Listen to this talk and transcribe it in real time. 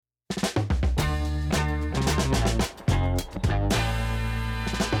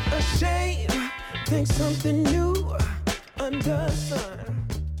think something new under the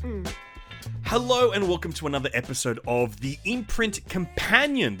sun. Hello and welcome to another episode of The Imprint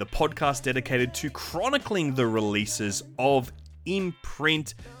Companion, the podcast dedicated to chronicling the releases of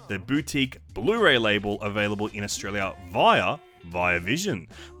Imprint, the boutique Blu-ray label available in Australia via Vision.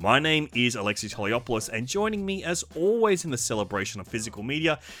 My name is Alexis Holiopoulos, and joining me as always in the celebration of physical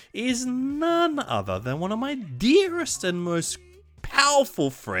media is none other than one of my dearest and most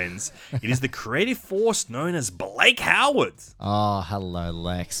powerful friends. It is the creative force known as Blake Howard. Oh, hello,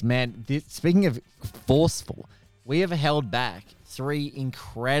 Lex. Man, speaking of forceful, we have held back 3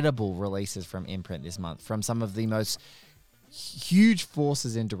 incredible releases from Imprint this month from some of the most huge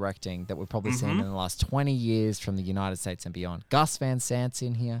forces in directing that we've probably seen in the last 20 years from the United States and beyond. Gus Van Sant's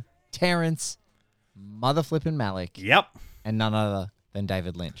in here, Terrence, Mother Flippin' Malick, Yep. and none other than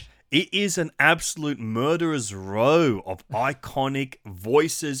David Lynch. It is an absolute murderer's row of iconic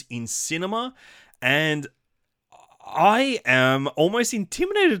voices in cinema, and I am almost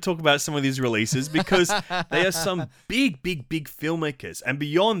intimidated to talk about some of these releases because they are some big filmmakers. And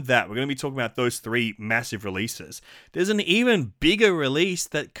beyond that, we're going to be talking about those 3 massive releases. There's an even bigger release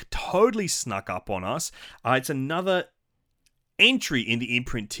that totally snuck up on us. It's another entry in the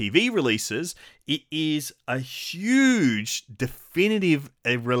Imprint TV releases. It is a huge definitive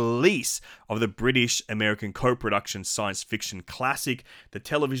release of the British-American co-production science fiction classic, the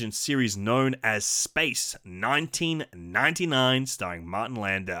television series known as Space, 1999, starring Martin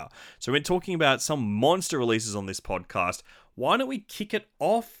Landau. So we're talking about some monster releases on this podcast. Why don't we kick it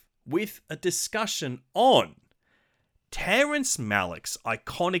off with a discussion on Terrence Malick's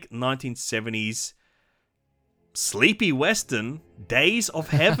iconic 1970s sleepy western, Days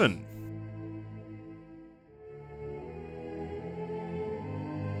of Heaven.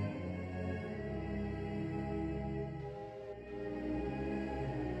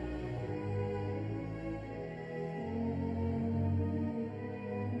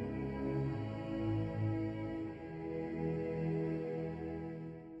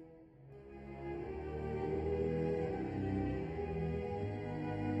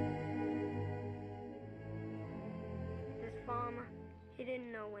 He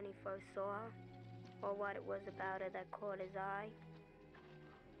didn't know when he first saw her, or what it was about her that caught his eye.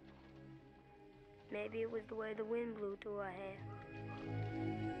 Maybe it was the way the wind blew through her hair.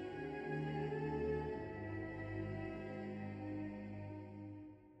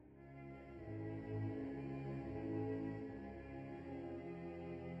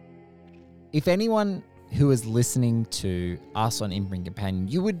 If anyone who is listening to us on Imprint Companion,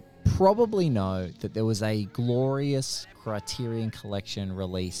 you would probably know that there was a glorious Criterion Collection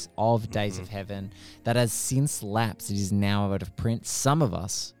release of Days of Heaven that has since lapsed. It is now out of print. Some of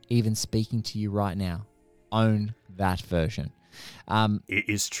us, even speaking to you right now, own that version. It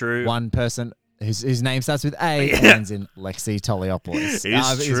is true. One person whose name starts with A and ends in Lexi Toliopoulos. It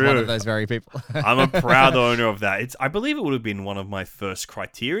is true. Is one of those very people. I'm a proud owner of that. I believe it would have been one of my first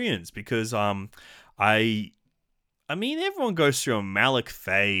Criterions because I mean, everyone goes through a Malick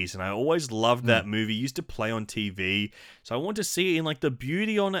phase, and I always loved that movie. Used to play on TV, so I wanted to see it in like the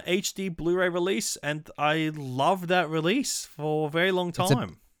beauty on an HD Blu-ray release, and I loved that release for a very long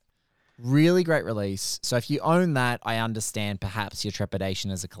time. Really great release. So if you own that, I understand perhaps your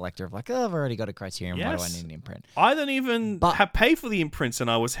trepidation as a collector of like, oh, I've already got a Criterion. Why do I need an imprint? I don't even pay for the imprints, and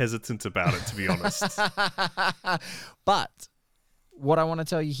I was hesitant about it, to be honest. But what I want to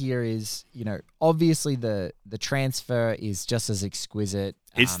tell you here is, you know, obviously the transfer is just as exquisite.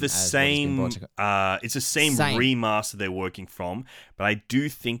 It's the same. It's the same remaster they're working from, but I do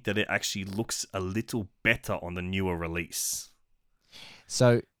think that it actually looks a little better on the newer release.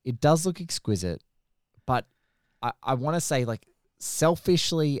 So it does look exquisite, but I want to say, like,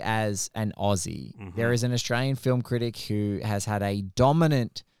 selfishly as an Aussie, there is an Australian film critic who has had a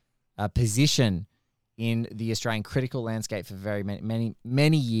dominant position in the Australian critical landscape for very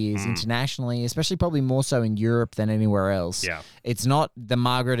many years internationally, especially probably more so in Europe than anywhere else. Yeah. It's not the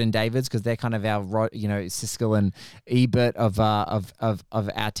Margaret and Davids because they're kind of our, you know, Siskel and Ebert of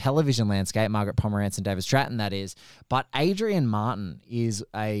our television landscape, Margaret Pomerantz and David Stratton, that is. But Adrian Martin is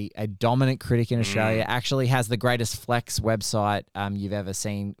a dominant critic in Australia, actually has the greatest flex website you've ever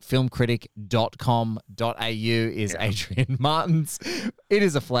seen. Filmcritic.com.au is Adrian Martin's. It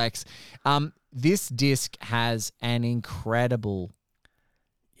is a flex. This disc has an incredible,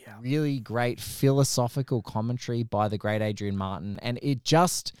 really great philosophical commentary by the great Adrian Martin. And it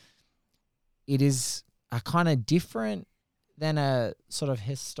is a kind of different than a sort of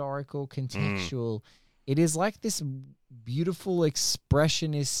historical, contextual. it is like this beautiful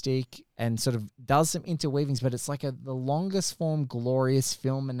expressionistic and sort of does some interweavings, but it's like the longest form, glorious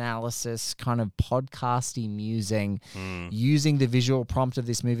film analysis, kind of podcasty musing, using the visual prompt of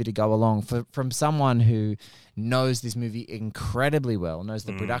this movie to go along from someone who knows this movie incredibly well, knows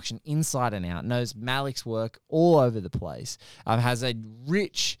the production inside and out, knows Malick's work all over the place, has a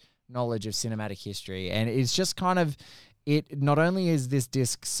rich knowledge of cinematic history, and it's just kind of, it not only is this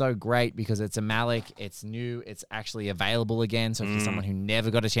disc so great because it's a Malick, it's new, it's actually available again. So if you're someone who never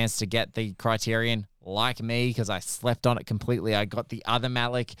got a chance to get the Criterion, like me, because I slept on it completely, I got the other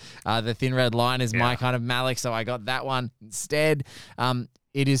Malick. The Thin Red Line is my kind of Malick, so I got that one instead.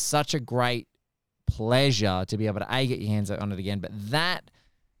 It is such a great pleasure to be able to get your hands on it again, but that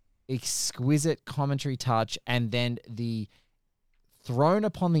exquisite commentary touch and then the Thrown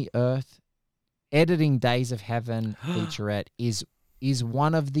Upon the Earth editing Days of Heaven featurette is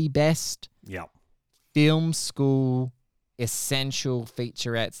one of the best film school essential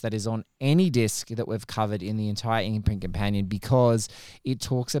featurettes that is on any disc that we've covered in the entire Imprint Companion, because it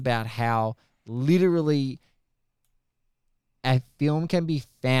talks about how literally a film can be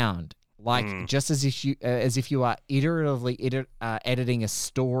found like just as if you are iteratively editing a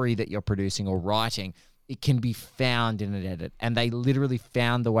story that you're producing or writing. It can be found in an edit, and they literally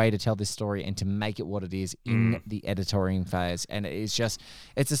found the way to tell this story and to make it what it is in the editorial phase. And it's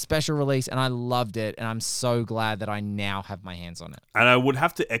a special release, and I loved it, and I'm so glad that I now have my hands on it. And I would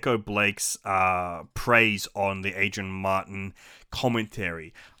have to echo Blake's praise on the Adrian Martin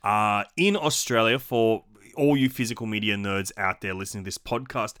commentary. In Australia, for all you physical media nerds out there listening to this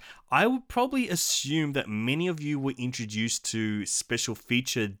podcast, I would probably assume that many of you were introduced to special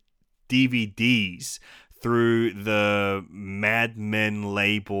feature DVDs through the Mad Men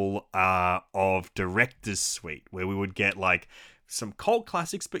label of Director's Suite, where we would get like some cult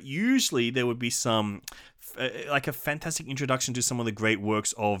classics, but usually there would be some like a fantastic introduction to some of the great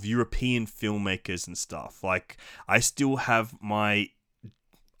works of European filmmakers and stuff. Like I still have a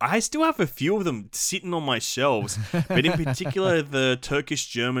few of them sitting on my shelves, but in particular, the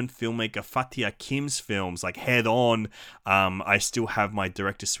Turkish-German filmmaker Fatih Akim's films, like Head On, I still have my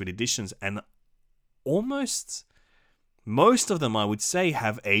Director's Suite editions, and almost most of them, I would say,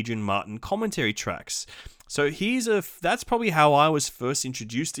 have Adrian Martin commentary tracks. So that's probably how I was first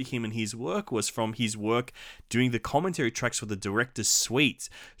introduced to him and his work, was from his work doing the commentary tracks for the Director's Suite.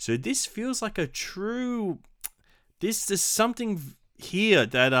 So this feels like there's something here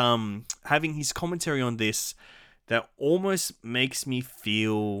that having his commentary on this that almost makes me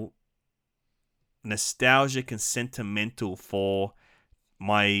feel nostalgic and sentimental for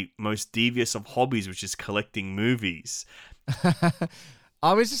my most devious of hobbies, which is collecting movies.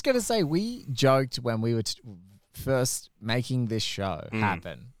 I was just going to say, we joked when we were first making this show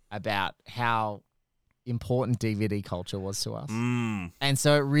happen about how important DVD culture was to us. And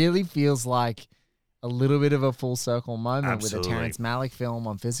so it really feels like a little bit of a full circle moment. Absolutely. With a Terrence Malick film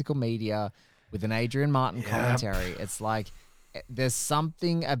on physical media with an Adrian Martin commentary. It's like there's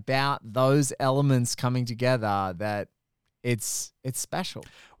something about those elements coming together that it's special.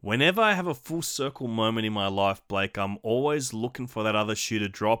 Whenever I have a full circle moment in my life, Blake, I'm always looking for that other shoe to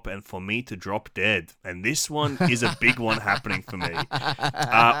drop and for me to drop dead. And this one is a big one happening for me.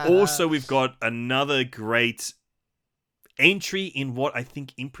 Also, we've got another great entry in what I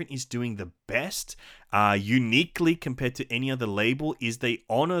think Imprint is doing the best, uniquely compared to any other label, is they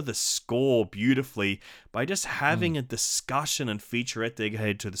honor the score beautifully by just having a discussion and featurette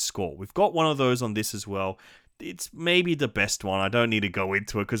dedicated to the score. We've got one of those on this as well. It's maybe the best one. I don't need to go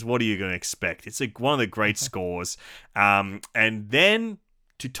into it because what are you going to expect? It's one of the great scores. And then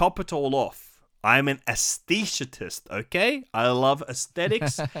to top it all off, I'm an aesthetist, okay? I love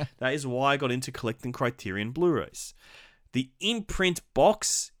aesthetics. That is why I got into collecting Criterion Blu-rays. The Imprint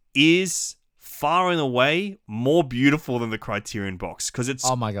box is far and away more beautiful than the Criterion box because it's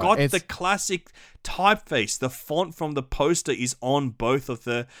got the classic typeface. The font from the poster is on both of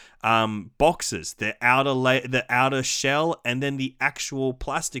the boxes. The outer shell and then the actual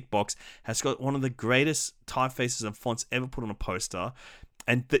plastic box has got one of the greatest typefaces and fonts ever put on a poster.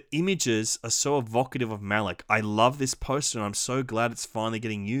 And the images are so evocative of Malick. I love this poster and I'm so glad it's finally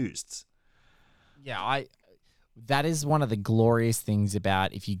getting used. Yeah, that is one of the glorious things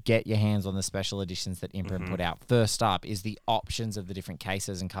about if you get your hands on the special editions that Imprint put out. First up is the options of the different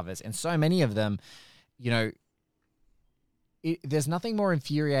cases and covers. And so many of them, there's nothing more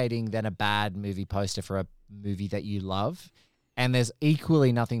infuriating than a bad movie poster for a movie that you love. And there's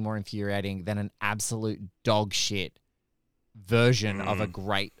equally nothing more infuriating than an absolute dog shit version of a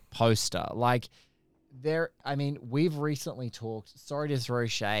great poster. Like, I mean, we've recently talked, sorry to throw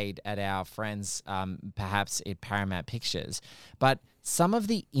shade at our friends, perhaps at Paramount Pictures, but some of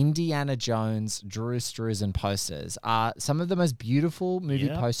the Indiana Jones Drew Struzan posters are some of the most beautiful movie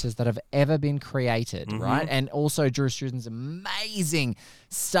posters that have ever been created, right? And also Drew Struzan's amazing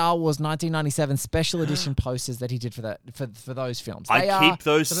Star Wars 1997 special edition posters that he did for those films. I keep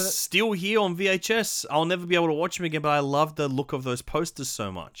those still here on VHS. I'll never be able to watch them again, but I love the look of those posters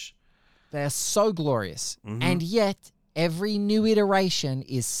so much. They're so glorious. And yet, every new iteration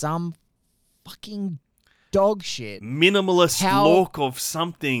is some fucking dog shit. Minimalist look of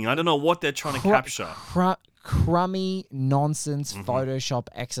something. I don't know what they're trying to capture. Crummy nonsense Photoshop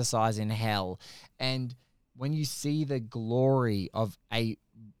exercise in hell. And when you see the glory of a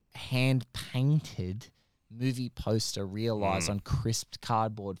hand-painted movie poster realized on crisped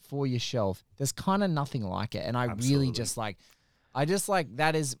cardboard for your shelf, there's kind of nothing like it. And I really just like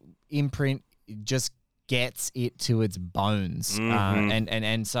that is imprint just gets it to its bones.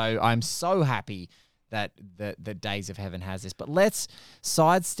 And so I'm so happy that the Days of Heaven has this. But let's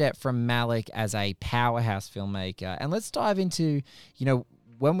sidestep from Malick as a powerhouse filmmaker and let's dive into,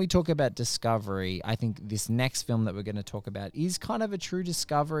 when we talk about discovery, I think this next film that we're going to talk about is kind of a true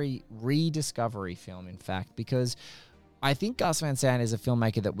rediscovery film, in fact, because I think Gus Van Sant is a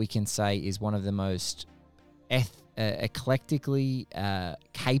filmmaker that we can say is one of the most eclectically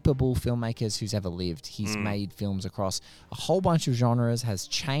capable filmmakers who's ever lived. He's made films across a whole bunch of genres, has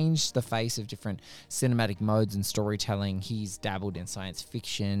changed the face of different cinematic modes and storytelling. He's dabbled in science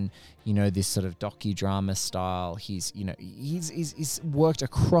fiction, this sort of docudrama style. He's worked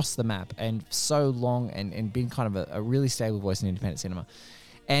across the map and so long and been kind of a really stable voice in independent cinema.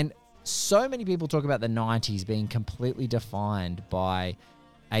 And so many people talk about the 90s being completely defined by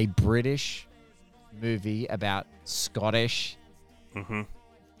a British movie about Scottish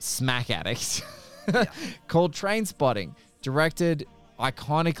smack addicts called Trainspotting, directed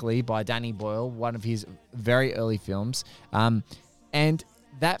iconically by Danny Boyle, one of his very early films. And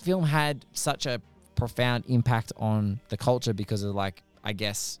that film had such a profound impact on the culture because of, I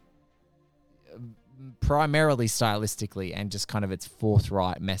guess, primarily stylistically and just kind of its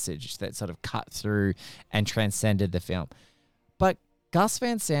forthright message that sort of cut through and transcended the film. But Gus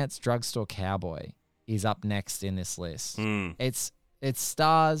Van Sant's Drugstore Cowboy is up next in this list. It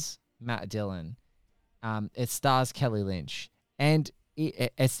stars Matt Dillon. It stars Kelly Lynch. And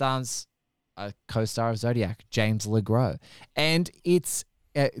it stars a co-star of Zodiac, James LeGros. And it's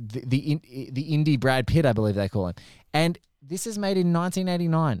the indie Brad Pitt, I believe they call him. And this is made in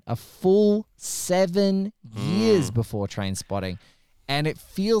 1989, a full 7 years before Trainspotting. And it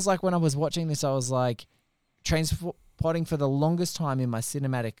feels like when I was watching this, I was like, Trainspotting for the longest time in my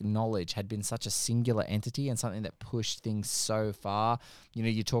cinematic knowledge had been such a singular entity and something that pushed things so far.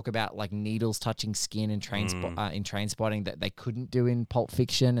 You talk about needles touching skin in Trainspotting that they couldn't do in Pulp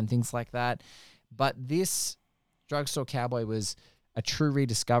Fiction and things like that. But this Drugstore Cowboy was a true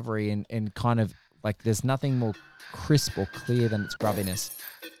rediscovery and kind of there's nothing more crisp or clear than its grubbiness.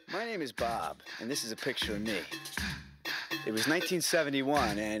 My name is Bob, and this is a picture of me. It was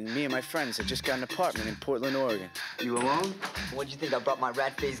 1971, and me and my friends had just got an apartment in Portland, Oregon. You alone? What'd you think? I brought my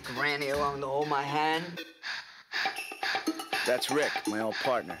rat-faced granny along to hold my hand? That's Rick, my old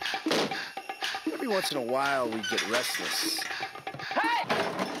partner. Every once in a while, we get restless. Hey!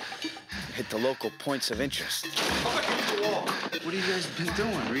 Hit the local points of interest. What have you guys been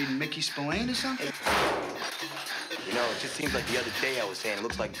doing? Reading Mickey Spillane or something? It just seems like the other day I was saying it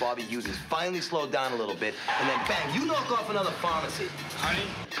looks like Bobby Hughes has finally slowed down a little bit, and then bang, you knock off another pharmacy.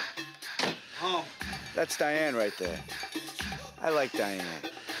 Honey? Oh. That's Diane right there. I like Diane.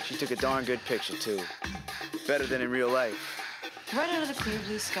 She took a darn good picture, too. Better than in real life. Right out of the clear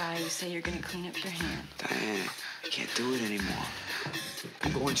blue sky, you say you're gonna clean up your hand. Diane, I can't do it anymore.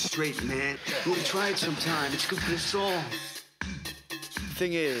 I'm going straight, man. You want to try it sometime? It's good for the soul.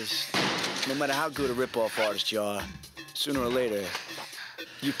 Thing is, no matter how good a rip-off artist you are, sooner or later,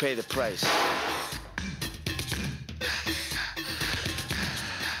 you pay the price.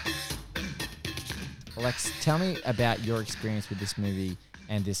 Alex, tell me about your experience with this movie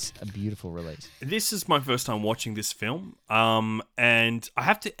and this beautiful release. This is my first time watching this film, and I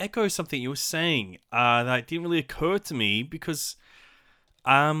have to echo something you were saying that didn't really occur to me because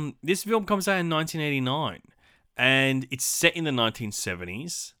this film comes out in 1989, and it's set in the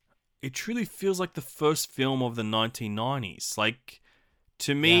 1970s. It truly feels like the first film of the 1990s.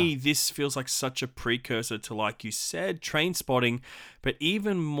 To me, this feels like such a precursor to, like you said, Trainspotting, but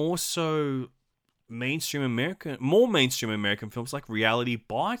even more so mainstream American films like Reality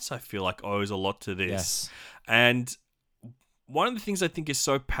Bites, I feel like owes a lot to this. Yes. And one of the things I think is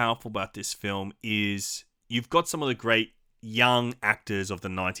so powerful about this film is you've got some of the great young actors of the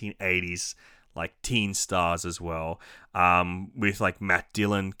 1980s, like teen stars as well, with like Matt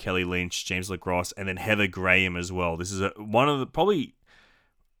Dillon, Kelly Lynch, James LaGrosse, and then Heather Graham as well. This is one of the probably,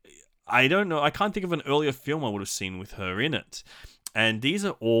 I don't know, I can't think of an earlier film I would have seen with her in it. And these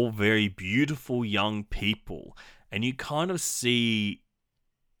are all very beautiful young people, and you kind of see,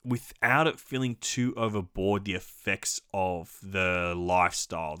 without it feeling too overboard, the effects of the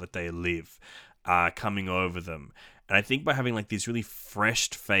lifestyle that they live coming over them. And I think by having like these really fresh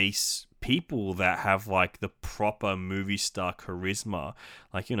face people that have like the proper movie star charisma,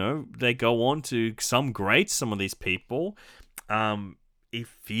 like, you know, they go on to some greats, some of these people, it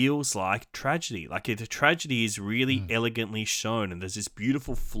feels like tragedy. Like the tragedy is really elegantly shown, and there's this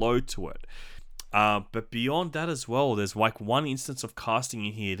beautiful flow to it. But beyond that as well, there's like one instance of casting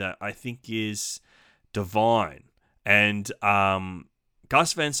in here that I think is divine. And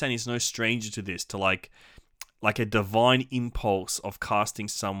Gus Van Sant is no stranger to this, to like a divine impulse of casting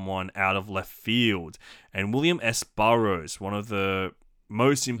someone out of left field. And William S. Burroughs, one of the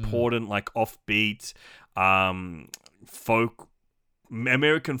most important like offbeat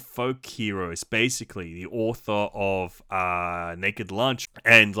American folk heroes, basically the author of Naked Lunch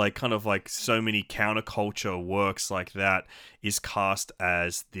and like kind of like so many counterculture works like that, is cast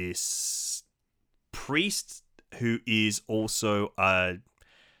as this priest who is also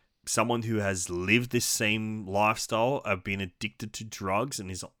someone who has lived this same lifestyle of being addicted to drugs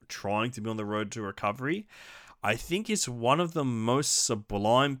and is trying to be on the road to recovery. I think it's one of the most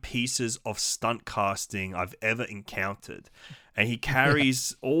sublime pieces of stunt casting I've ever encountered. And he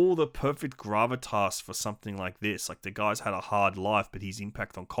carries all the perfect gravitas for something like this. Like, the guy's had a hard life, but his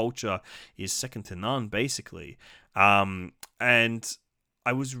impact on culture is second to none, basically. And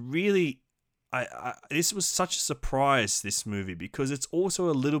I was really... this was such a surprise, this movie, because it's also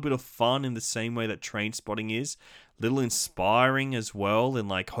a little bit of fun in the same way that Trainspotting is. A little inspiring as well, and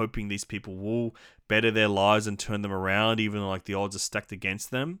like hoping these people will better their lives and turn them around, even though like the odds are stacked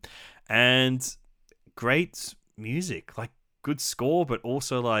against them. And great music, like good score, but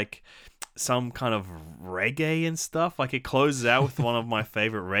also like some kind of reggae and stuff. Like, it closes out with one of my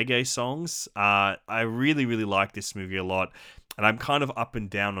favorite reggae songs. I really, really like this movie a lot. And I'm kind of up and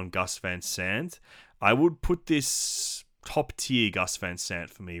down on Gus Van Sant. I would put this top tier Gus Van Sant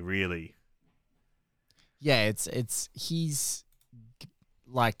for me, really. Yeah, he's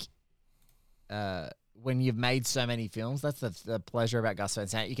like, when you've made so many films, that's the pleasure about Gus Van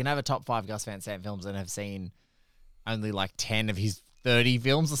Sant. You can have a top 5 Gus Van Sant films and have seen only like 10 of his 30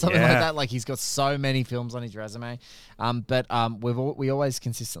 films or something like that. Like, he's got so many films on his resume. But we always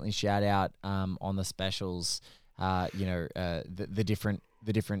consistently shout out on the specials, the different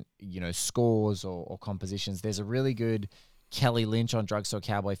scores or compositions. There's a really good Kelly Lynch on Drugstore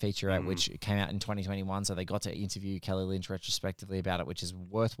Cowboy featurette, which came out in 2021. So they got to interview Kelly Lynch retrospectively about it, which is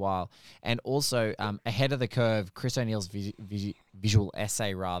worthwhile. And also, Ahead of the Curve, Chris O'Neill's visual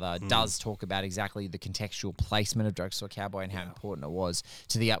essay does talk about exactly the contextual placement of Drugstore Cowboy and how important it was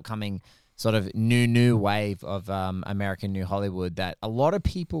to the upcoming sort of new wave of American New Hollywood that a lot of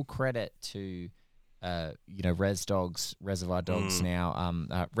people credit to Reservoir Dogs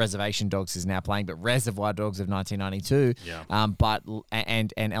now, Reservation Dogs is now playing, but Reservoir Dogs of 1992,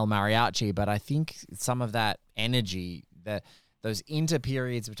 and El Mariachi. But I think some of that energy, those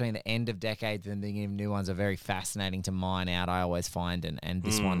interperiods between the end of decades and the beginning of new ones, are very fascinating to mine out, I always find, and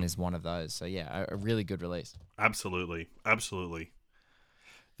this one is one of those. So yeah, a really good release. Absolutely.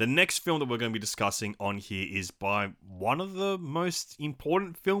 The next film that we're going to be discussing on here is by one of the most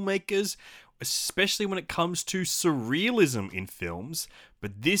important filmmakers, especially when it comes to surrealism in films.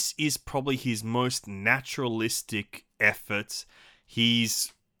 But this is probably his most naturalistic effort,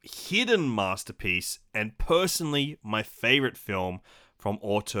 his hidden masterpiece, and personally my favorite film from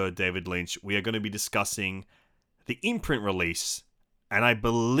auteur David Lynch. We are going to be discussing the imprint release, and I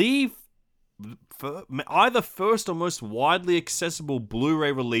believe either first or most widely accessible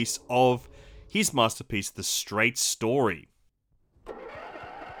Blu-ray release of his masterpiece, The Straight Story.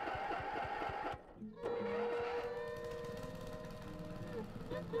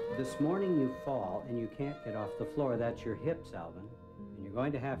 This morning you fall and you can't get off the floor. That's your hips, Alvin. And you're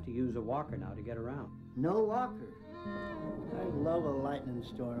going to have to use a walker now to get around. No walker. I love a lightning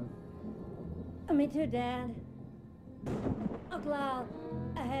storm. Me too, Dad. Uncle Al,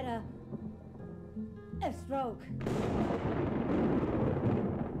 I had a stroke.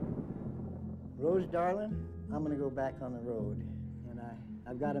 Rose, darling, I'm gonna go back on the road. And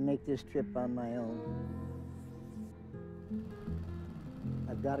I've got to make this trip on my own.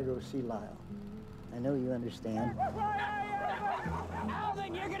 I've got to go see Lyle. I know you understand.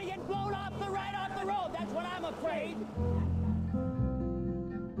 Alvin, you're gonna get blown off the road. That's what I'm afraid.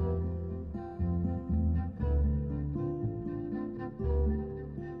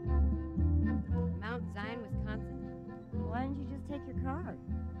 Mount Zion, Wisconsin? Why didn't you just take your car?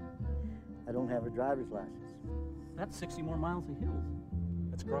 I don't have a driver's license. That's 60 more miles of hills.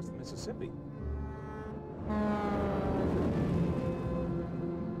 That's across the Mississippi. I'm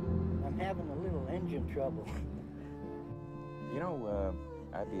having a little engine trouble. You know,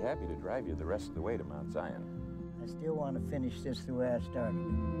 I'd be happy to drive you the rest of the way to Mount Zion. I still want to finish this the way I started it.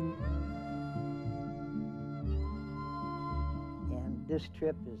 And this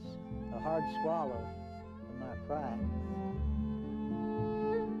trip is a hard swallow for my pride.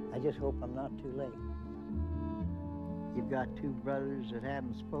 I just hope I'm not too late. You've got two brothers that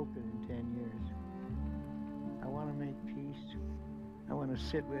haven't spoken in 10 years. I want to make peace. I want to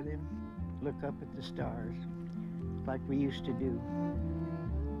sit with him, look up at the stars, like we used to do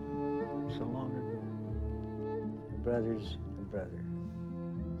so long ago. A brother's a brother.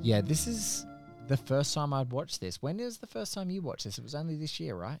 Yeah, this is the first time I'd watched this. When was the first time you watched this? It was only this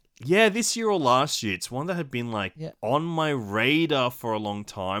year, right? Yeah, this year or last year. It's one that had been on my radar for a long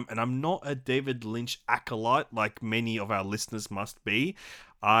time, and I'm not a David Lynch acolyte like many of our listeners must be.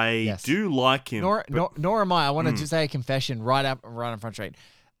 I do like him. Nor am I. I want to just say a confession right on Front Street.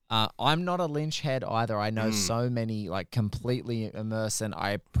 I'm not a Lynch head either. I know so many completely immersed, and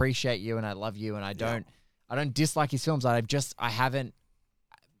I appreciate you and I love you, and I don't dislike his films. I haven't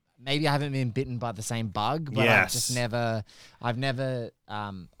been bitten by the same bug, but I've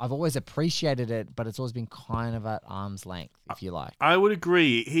always appreciated it, but it's always been kind of at arm's length, if you like. I would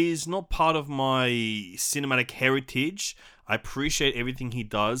agree. He's not part of my cinematic heritage. I appreciate everything he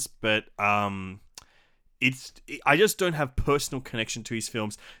does, but I just don't have personal connection to his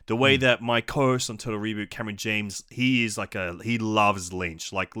films the way that my co-host on Total Reboot, Cameron James, he loves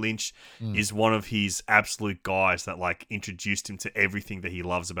Lynch. Like, Lynch is one of his absolute guys that introduced him to everything that he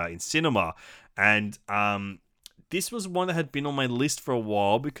loves about in cinema. And this was one that had been on my list for a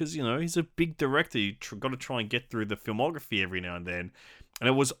while because, he's a big director. You got to try and get through the filmography every now and then. And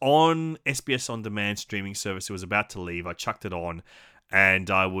it was on SBS On Demand streaming service. It was about to leave. I chucked it on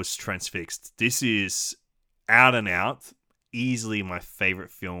and I was transfixed. This is out and out, easily my favorite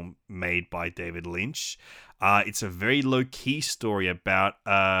film made by David Lynch. It's a very low-key story about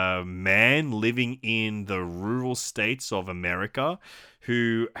a man living in the rural states of America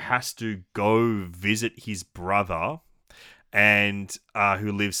who has to go visit his brother and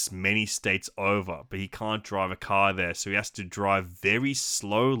who lives many states over, but he can't drive a car there, so he has to drive very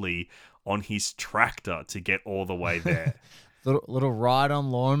slowly on his tractor to get all the way there. Little ride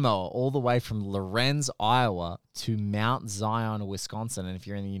on lawnmower all the way from Lorenz, Iowa to Mount Zion, Wisconsin. And if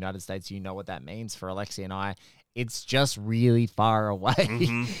you're in the United States, you know what that means for Alexi and I. It's just really far away.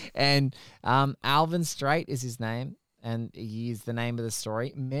 Mm-hmm. And Alvin Straight is his name, and he is the name of the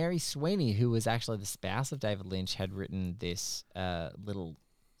story. Mary Sweeney, who was actually the spouse of David Lynch, had written this little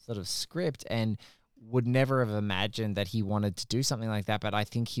sort of script and would never have imagined that he wanted to do something like that. But I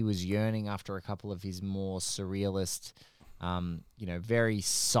think he was yearning after a couple of his more surrealist, very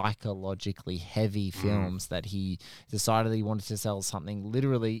psychologically heavy films that he decided he wanted to tell something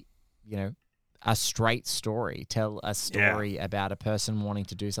literally, a straight story, tell a story about a person wanting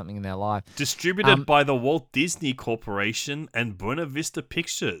to do something in their life. Distributed by the Walt Disney Corporation and Buena Vista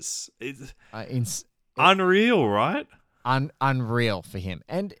Pictures. It's unreal, right? Unreal for him.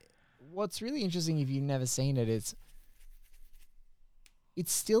 And what's really interesting, if you've never seen it, is it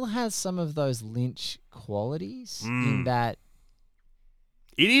still has some of those Lynch qualities in that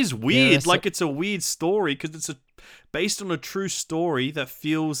it is weird. It's a weird story because it's based on a true story that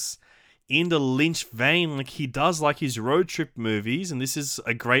feels in the Lynch vein. Like, he does like his road trip movies, and this is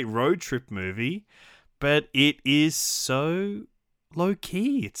a great road trip movie, but it is so low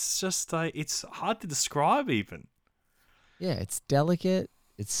key. It's just it's hard to describe even. Yeah, it's delicate.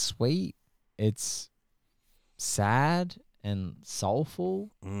 It's sweet. It's sad and soulful,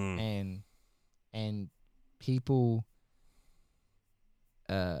 and people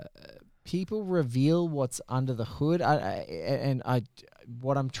reveal what's under the hood.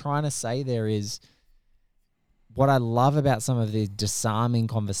 What I'm trying to say there is, what I love about some of the disarming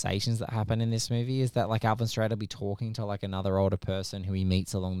conversations that happen in this movie is that, Alvin Straight will be talking to another older person who he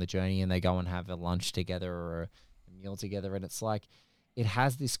meets along the journey, and they go and have a lunch together or a meal together, and it's it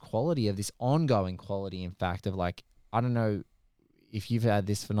has this quality of this ongoing quality, in fact, of I don't know if you've had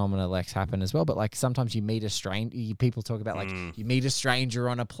this phenomenon, Lex, happen as well, but sometimes you meet a stranger. People talk about you meet a stranger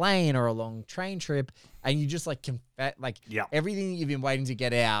on a plane or a long train trip, and you just confess everything that you've been waiting to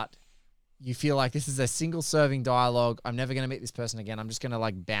get out. you feel like this is a single serving dialogue. I'm never going to meet this person again. I'm just going to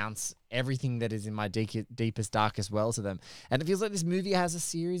like bounce everything that is in my deepest, darkest well to them. And it feels like this movie has a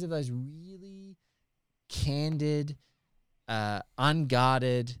series of those really candid,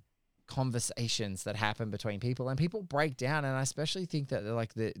 unguarded conversations that happen between people, and people break down. And I especially think that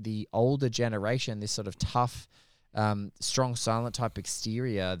like the older generation, this sort of tough, strong, silent type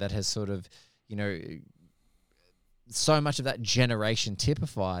exterior that has sort of, you know, so much of that generation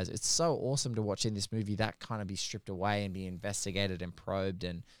typifies. It's so awesome to watch in this movie that kind of be stripped away and be investigated and probed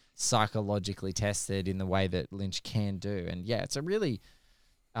and psychologically tested in the way that Lynch can do. And yeah, it's a really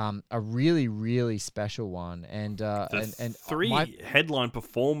special one. And and three headline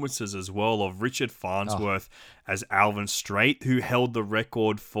performances as well of Richard Farnsworth as Alvin Straight, who held the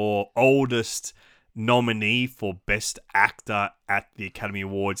record for oldest nominee for Best Actor at the Academy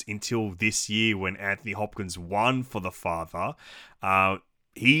Awards until this year when Anthony Hopkins won for The Father.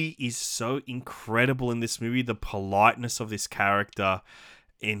 He is so incredible in this movie. The politeness of this character,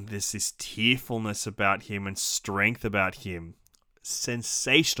 and this tearfulness about him and strength about him.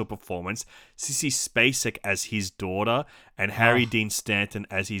 Sensational performance. Sissy Spacek as his daughter and Harry Dean Stanton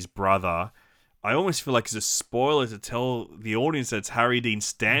as his brother. I almost feel like it's a spoiler to tell the audience that it's Harry Dean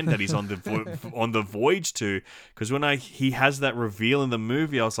Stanton that he's on the voyage to, because when he has that reveal in the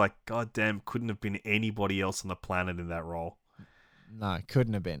movie, I was like, God damn, couldn't have been anybody else on the planet in that role. No,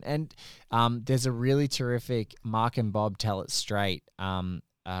 couldn't have been. And there's a really terrific Mark and Bob Tell It Straight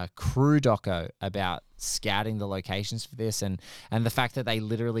crew doco about scouting the locations for this, and the fact that they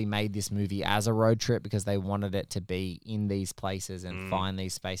literally made this movie as a road trip because they wanted it to be in these places and find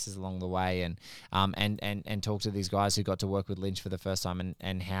these spaces along the way, and talk to these guys who got to work with Lynch for the first time,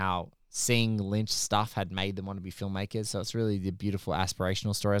 and how seeing Lynch stuff had made them want to be filmmakers. So it's really the beautiful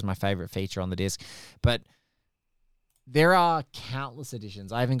aspirational story. Is my favorite feature on the disc. But there are countless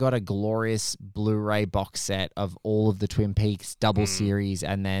editions. I even got a glorious Blu-ray box set of all of the Twin Peaks double series,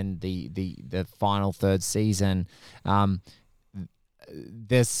 and then the final third season.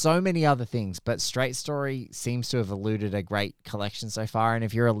 There's so many other things, but Straight Story seems to have eluded a great collection so far. And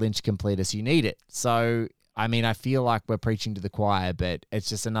if you're a Lynch completist, you need it. So, I mean, I feel like we're preaching to the choir, but it's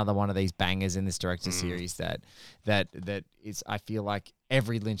just another one of these bangers in this director series that is. I feel like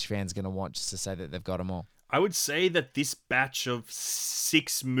every Lynch fan's going to want just to say that they've got them all. I would say that this batch of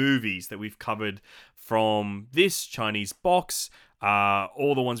 6 movies that we've covered from this Chinese box,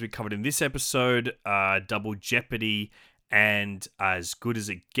 all the ones we covered in this episode, Double Jeopardy, and As Good as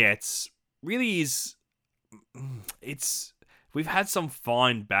It Gets, really is... We've had some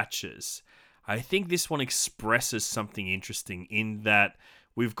fine batches. I think this one expresses something interesting in that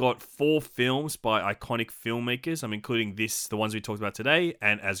we've got 4 films by iconic filmmakers. I'm including the ones we talked about today,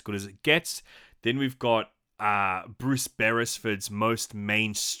 and As Good as It Gets. Then we've got Bruce Beresford's most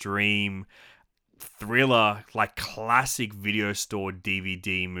mainstream thriller, like classic video store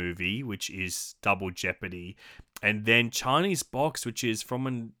DVD movie, which is Double Jeopardy. And then Chinese Box, which is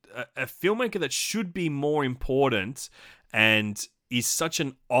from a filmmaker that should be more important and is such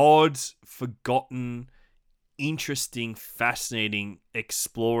an odd, forgotten, interesting, fascinating,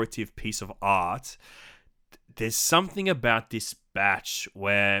 explorative piece of art. There's something about this batch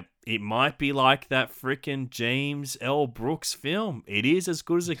where it might be like that frickin' James L. Brooks film. It is as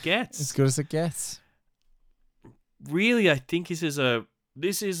good as it gets. As good as it gets. Really, I think this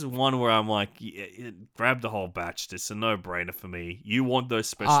is one where I'm like, grab the whole batch. It's a no-brainer for me. You want those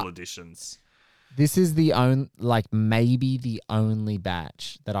special editions. This is maybe the only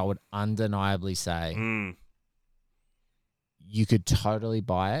batch that I would undeniably say you could totally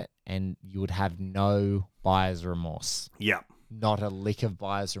buy it and you would have no buyer's remorse. Yeah. Not a lick of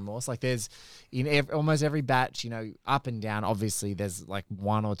buyer's remorse. Like there's in almost every batch, up and down, obviously there's like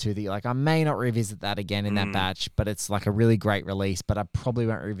one or two that you're like, I may not revisit that again in that batch, but it's like a really great release, but I probably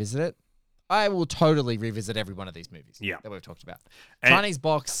won't revisit it. I will totally revisit every one of these movies that we've talked about. Chinese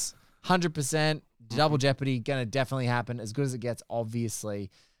Box, 100%. Double Jeopardy, going to definitely happen. As Good as It Gets,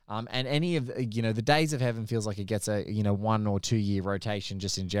 obviously. And any of the Days of Heaven feels like it gets a 1 or 2 year rotation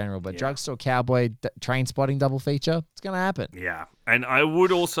just in general. But Drugstore Cowboy, Train Spotting double feature, it's going to happen. Yeah, and I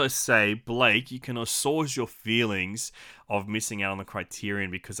would also say, Blake, you can assuage your feelings of missing out on the Criterion,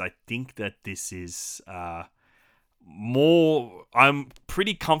 because I think that this is more. I'm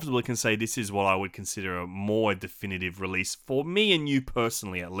pretty comfortable I can say this is what I would consider a more definitive release for me and you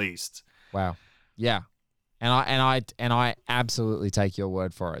personally, at least. Wow. Yeah. And I absolutely take your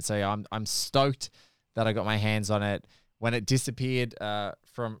word for it. So I'm stoked that I got my hands on it. When it disappeared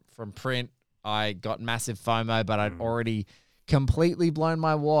from print, I got massive FOMO, but I'd already completely blown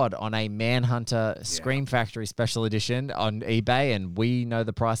my wad on a Manhunter Scream Factory Special Edition on eBay, and we know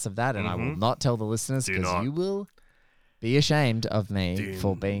the price of that, and I will not tell the listeners because you will be ashamed of me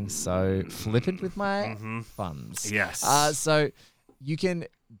for being so flippant with my funds. Yes. So you can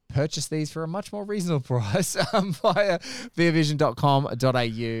purchase these for a much more reasonable price via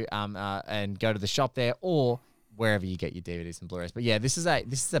viavision.com.au and go to the shop there or wherever you get your DVDs and Blu-rays. But yeah, this is a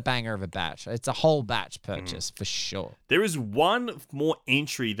banger of a batch. It's a whole batch purchase for sure. There is one more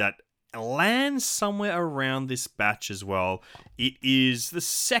entry that lands somewhere around this batch as well. It is the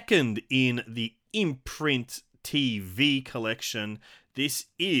second in the Imprint TV collection. This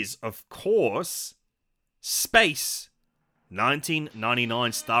is, of course, Space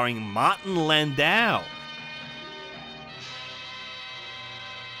 1999, starring Martin Landau.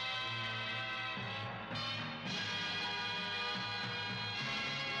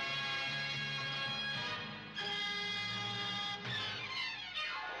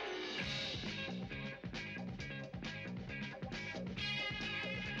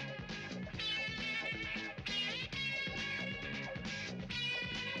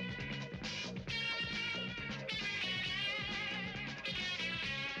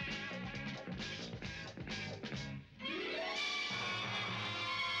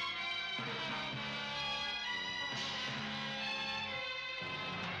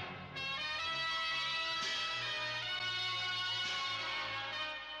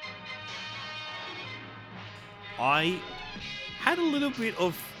 I had a little bit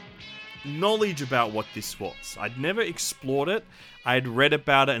of knowledge about what this was. I'd never explored it. I'd read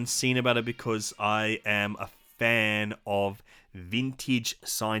about it and seen about it because I am a fan of vintage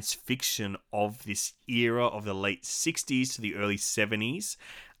science fiction of this era of the late 60s to the early 70s.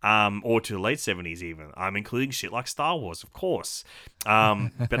 Or to the late 70s even. I'm including shit like Star Wars, of course.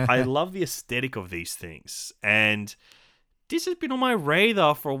 But I love the aesthetic of these things. And this has been on my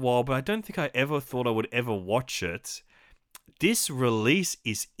radar for a while, but I don't think I ever thought I would ever watch it. This release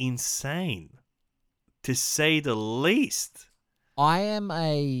is insane, to say the least. I am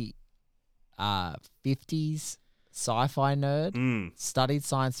a 50s sci-fi nerd. Studied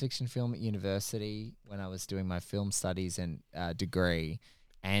science fiction film at university when I was doing my film studies and degree.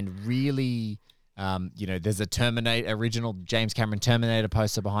 And really, there's a original James Cameron Terminator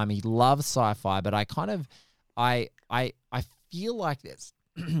poster behind me. Love sci-fi, but I kind of, I feel like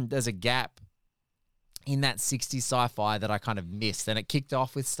there's a gap in that 60s sci-fi that I kind of missed. And it kicked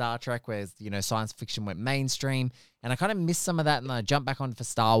off with Star Trek, where science fiction went mainstream, and I kind of missed some of that. And then I jumped back on for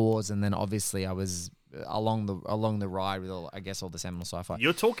Star Wars, and then obviously I was along the ride with all the seminal sci-fi.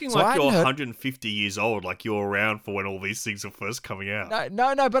 You're talking like you're 150 years old, like you're around for when all these things were first coming out.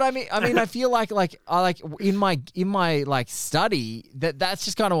 No, but I mean, I feel like in my like study that's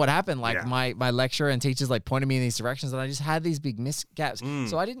just kind of what happened. Like my lecturer and teachers like pointed me in these directions, and I just had these big misgaps.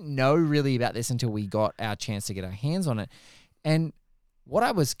 So I didn't know really about this until we got our chance to get our hands on it. And what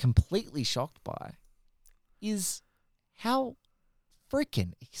I was completely shocked by is how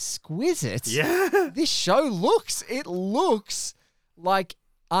freaking exquisite this show looks. It looks like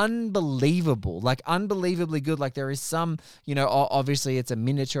unbelievable, like unbelievably good. Like there is some, obviously it's a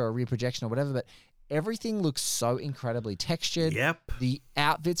miniature or reprojection or whatever, but everything looks so incredibly textured. Yep. The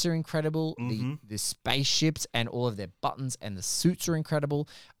outfits are incredible. The spaceships and all of their buttons and the suits are incredible.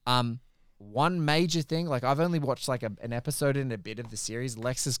 One major thing, like I've only watched like an episode and a bit of the series.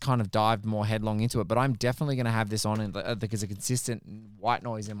 Lex has kind of dived more headlong into it, but I'm definitely going to have this on because a consistent white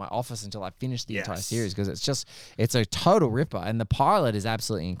noise in my office until I finish the entire series, because it's a total ripper, and the pilot is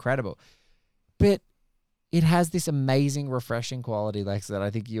absolutely incredible. But it has this amazing, refreshing quality, Lex, that I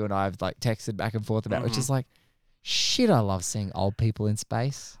think you and I have like texted back and forth about, which is like, shit, I love seeing old people in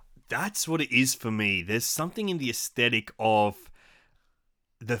space. That's what it is for me. There's something in the aesthetic of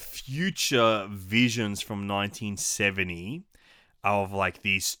the future visions from 1970 of like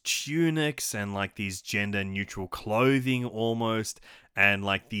these tunics and like these gender neutral clothing almost, and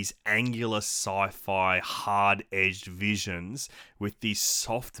like these angular sci-fi hard edged visions with these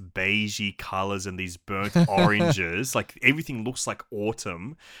soft beigey colors and these burnt oranges. Like everything looks like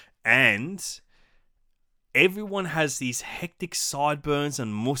autumn, and everyone has these hectic sideburns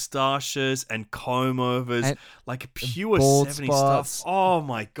and mustaches and comb-overs, and like pure 70s stuff. Oh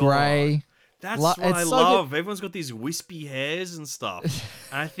my God. Gray. That's what I love. Everyone's got these wispy hairs and stuff.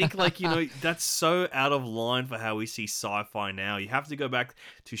 And I think that's so out of line for how we see sci-fi now. You have to go back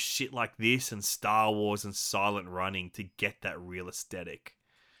to shit like this and Star Wars and Silent Running to get that real aesthetic.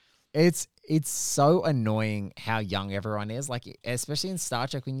 It's so annoying how young everyone is, like especially in Star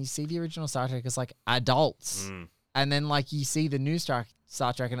Trek. When you see the original Star Trek, it's like adults, and then like you see the new Star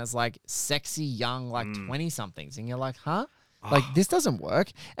Trek, and it's like sexy young like 20 somethings, and you're like, huh? Like this doesn't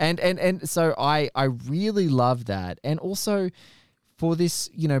work. And so I really love that. And also for this,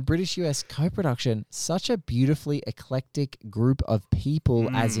 British US co-production, such a beautifully eclectic group of people,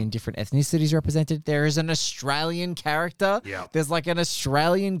 as in different ethnicities represented. There is an Australian character. Yeah. There's like an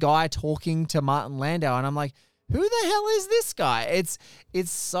Australian guy talking to Martin Landau, and I'm like, who the hell is this guy?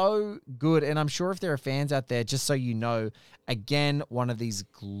 It's so good. And I'm sure if there are fans out there, just so you know, again, one of these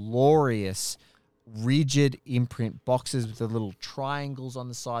glorious rigid imprint boxes with the little triangles on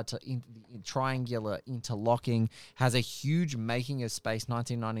the side to triangular interlocking, has a huge Making of Space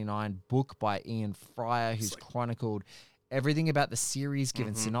 1999 book by Ian Fryer, who's chronicled everything about the series,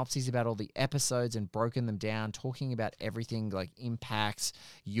 given synopses about all the episodes and broken them down, talking about everything like impacts,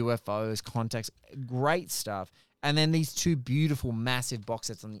 UFOs, context, great stuff. And then these two beautiful, massive box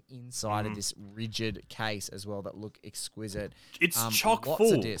sets on the inside of this rigid case as well that look exquisite. It's chock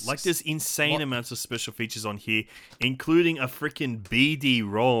full. Like, there's insane amounts of special features on here, including a freaking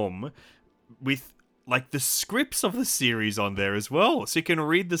BD-ROM with, like, the scripts of the series on there as well. So you can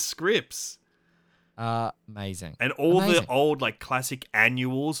read the scripts. Amazing. And all the old, like, classic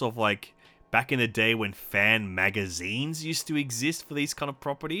annuals of, like, back in the day when fan magazines used to exist for these kind of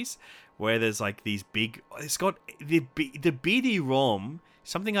properties, where there's like these big, it's got the BD-ROM,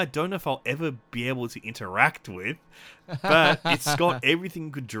 something I don't know if I'll ever be able to interact with, but it's got everything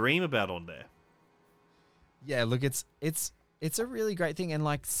you could dream about on there. Yeah, look, it's a really great thing. And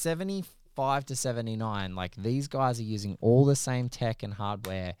like 75 to 79, like these guys are using all the same tech and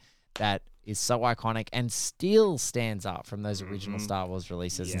hardware that is so iconic and still stands up from those original Star Wars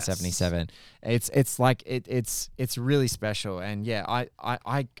releases in 77. It's like it's really special. And yeah, I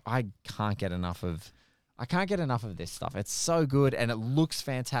can't get enough of this stuff. It's so good and it looks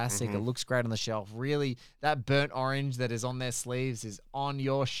fantastic. It looks great on the shelf. Really, that burnt orange that is on their sleeves is on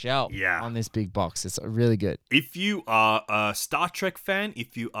your shelf on this big box. It's really good. If you are a Star Trek fan,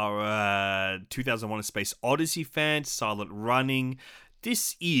 if you are a 2001: A Space Odyssey fan, Silent Running,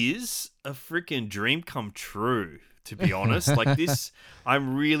 this is a freaking dream come true, to be honest. Like this,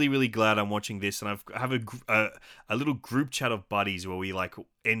 I'm really, really glad I'm watching this. And I have a little group chat of buddies where we like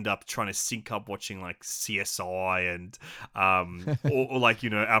end up trying to sync up watching like CSI and or like,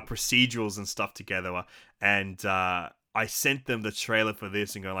 our procedurals and stuff together. And I sent them the trailer for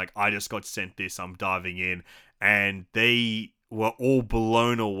this and going like, I just got sent this, I'm diving in. And they were all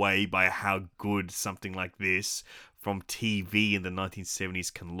blown away by how good something like this from TV in the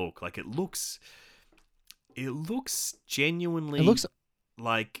 1970s can look. Like it looks genuinely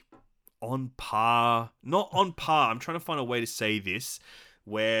like on par. Not on par. I'm trying to find a way to say this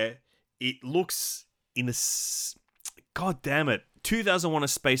where it looks in a... God damn it. 2001: A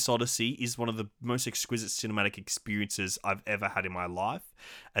Space Odyssey is one of the most exquisite cinematic experiences I've ever had in my life.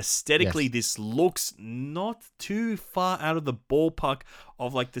 Aesthetically, this looks not too far out of the ballpark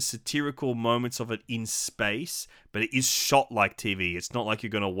of like the satirical moments of it in space, but it is shot like TV. It's not like you're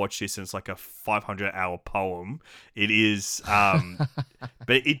going to watch this and it's like a 500-hour poem. It is, but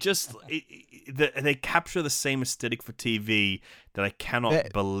they capture the same aesthetic for TV that I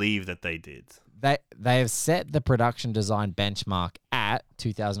cannot believe that they did. They have set the production design benchmark at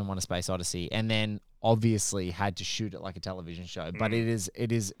 2001: A Space Odyssey, and then obviously had to shoot it like a television show. But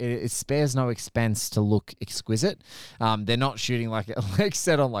it spares no expense to look exquisite. They're not shooting like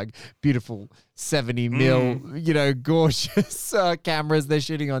set on like beautiful 70 mil, gorgeous cameras. They're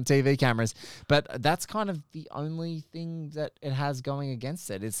shooting on TV cameras. But that's kind of the only thing that it has going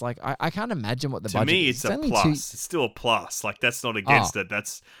against it. It's like I can't imagine what the budget is. To me, it's a plus. It's still a plus. Like that's not against it.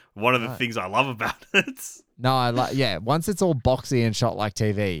 That's one of the things I love about it. No, once it's all boxy and shot like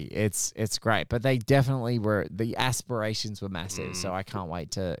TV, it's great. But they definitely the aspirations were massive, so I can't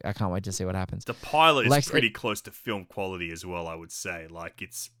wait to see what happens. The pilot is pretty close to film quality as well, I would say. Like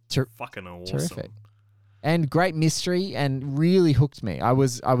it's fucking awesome. Terrific. And great mystery and really hooked me. I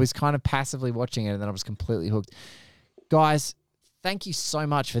was kind of passively watching it and then I was completely hooked. Guys, thank you so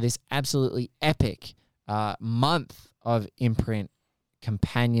much for this absolutely epic month of Imprint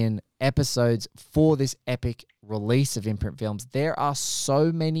companion episodes for this epic release of Imprint films. There are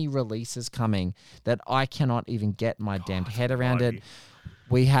so many releases coming that I cannot even get my damned head around it.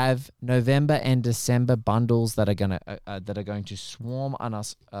 We have November and December bundles that are going to swarm on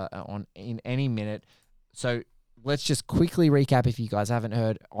us in any minute. So let's just quickly recap if you guys haven't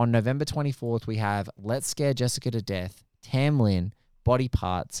heard. On November 24th, we have Let's Scare Jessica to Death, Tamlin, Body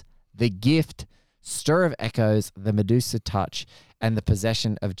Parts, The Gift, Stir of Echoes, The Medusa Touch, and The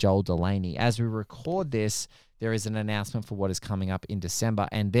Possession of Joel Delaney. As we record this, there is an announcement for what is coming up in December,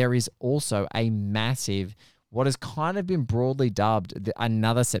 and there is also a massive what has kind of been broadly dubbed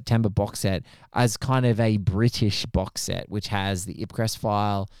another September box set as kind of a British box set, which has the Ipcrest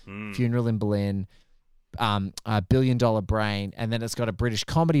File, Funeral in Berlin, $1 Billion Brain, and then it's got a British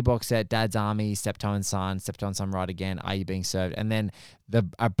comedy box set, Dad's Army, Steptoe and Son, Right Again, Are You Being Served? And then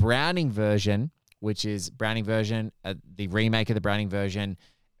a Browning version, which is Browning version, the remake of the Browning version,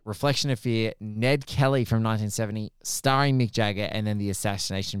 Reflection of Fear, Ned Kelly from 1970, starring Mick Jagger, and then the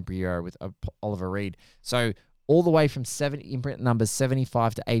Assassination Bureau with Oliver Reed. So all the way from imprint numbers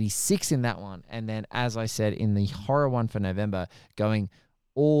 75 to 86 in that one. And then, as I said, in the horror one for November, going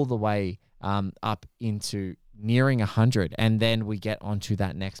all the way up into nearing 100. And then we get onto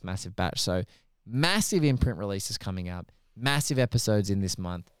that next massive batch. So massive imprint releases coming up, massive episodes in this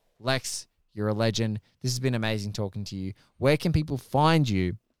month. Lex, you're a legend. This has been amazing talking to you. Where can people find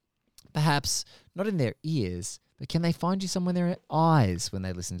you? Perhaps not in their ears, but can they find you somewhere in their eyes when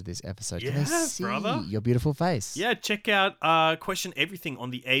they listen to this episode? Can they see your beautiful face? Yeah, check out Question Everything on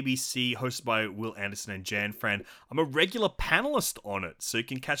the ABC, hosted by Will Anderson and Jan Fran. I'm a regular panelist on it, so you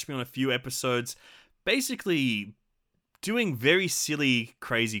can catch me on a few episodes, basically doing very silly,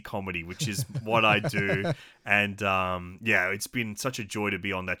 crazy comedy, which is what I do. And yeah, it's been such a joy to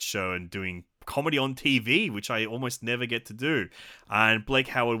be on that show and doing comedy on TV, which I almost never get to do. And Blake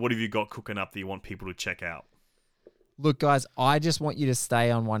Howard, what have you got cooking up that you want people to check out? Look, guys, I just want you to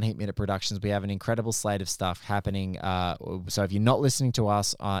stay on One Heat Minute Productions. We have an incredible slate of stuff happening. So if you're not listening to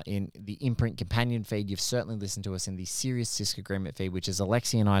us in the Imprint Companion feed, you've certainly listened to us in the Serious Disagreement feed, which is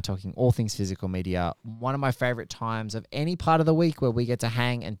Alexi and I talking all things physical media. One of my favorite times of any part of the week where we get to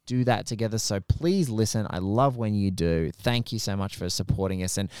hang and do that together. So please listen. I love when you do. Thank you so much for supporting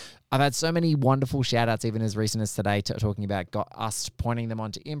us. And I've had so many wonderful shout-outs, even as recent as today, talking about us pointing them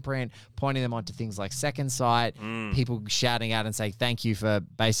onto Imprint, pointing them onto things like Second Sight, people shouting out and saying thank you for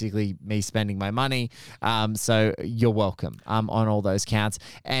basically me spending my money. So you're welcome on all those counts.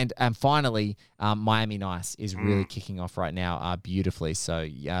 And finally, Miami Nice is really kicking off right now beautifully. So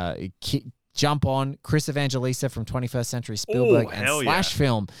jump on. Chris Evangelista from 21st Century Spielberg and Slash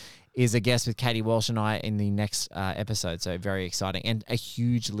Film is a guest with Katie Walsh and I in the next episode. So very exciting. And a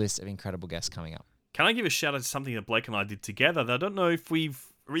huge list of incredible guests coming up. Can I give a shout out to something that Blake and I did together that I don't know if we've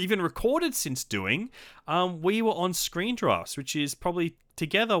even recorded since doing? We were on Screen Drafts, which is probably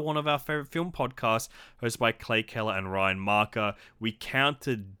together one of our favorite film podcasts, hosted by Clay Keller and Ryan Marker. We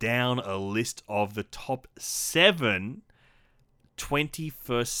counted down a list of the top 7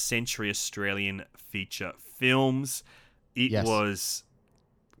 21st century Australian feature films. It was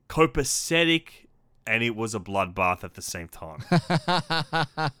copacetic, and it was a bloodbath at the same time.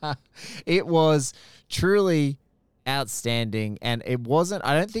 It was truly outstanding, and it wasn't,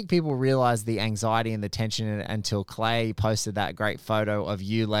 I don't think people realized the anxiety and the tension in it until Clay posted that great photo of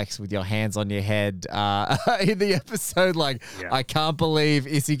you, Lex, with your hands on your head in the episode. I can't believe,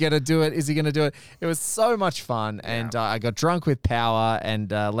 is he going to do it? Is he going to do it? It was so much fun, and I got drunk with power, and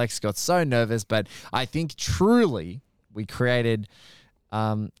Lex got so nervous, but I think truly we created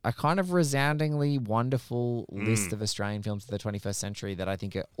a kind of resoundingly wonderful list of Australian films of the 21st century that I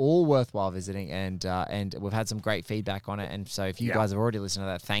think are all worthwhile visiting, and we've had some great feedback on it. And so if you guys have already listened to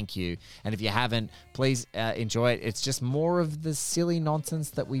that, thank you. And if you haven't, please enjoy it. It's just more of the silly nonsense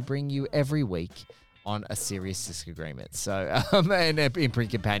that we bring you every week on A Serious Disagreement. So and Imprint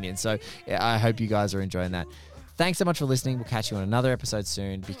Companion. So I hope you guys are enjoying that. Thanks so much for listening. We'll catch you on another episode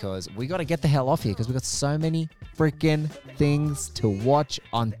soon, because we got to get the hell off here because we've got so many freaking things to watch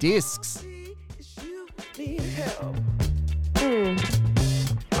on discs. Need help.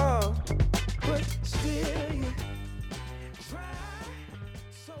 But still you try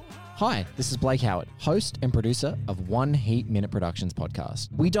so hard. Hi, this is Blake Howard, host and producer of One Heat Minute Productions podcast.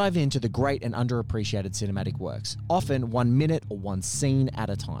 We dive into the great and underappreciated cinematic works, often 1 minute or one scene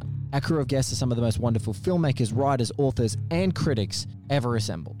at a time. Our crew of guests are some of the most wonderful filmmakers, writers, authors, and critics ever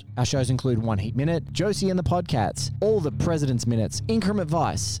assembled. Our shows include One Heat Minute, Josie and the Podcats, All the President's Minutes, Increment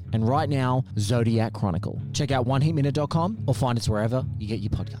Vice, and right now, Zodiac Chronicle. Check out oneheatminute.com or find us wherever you get your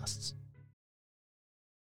podcasts.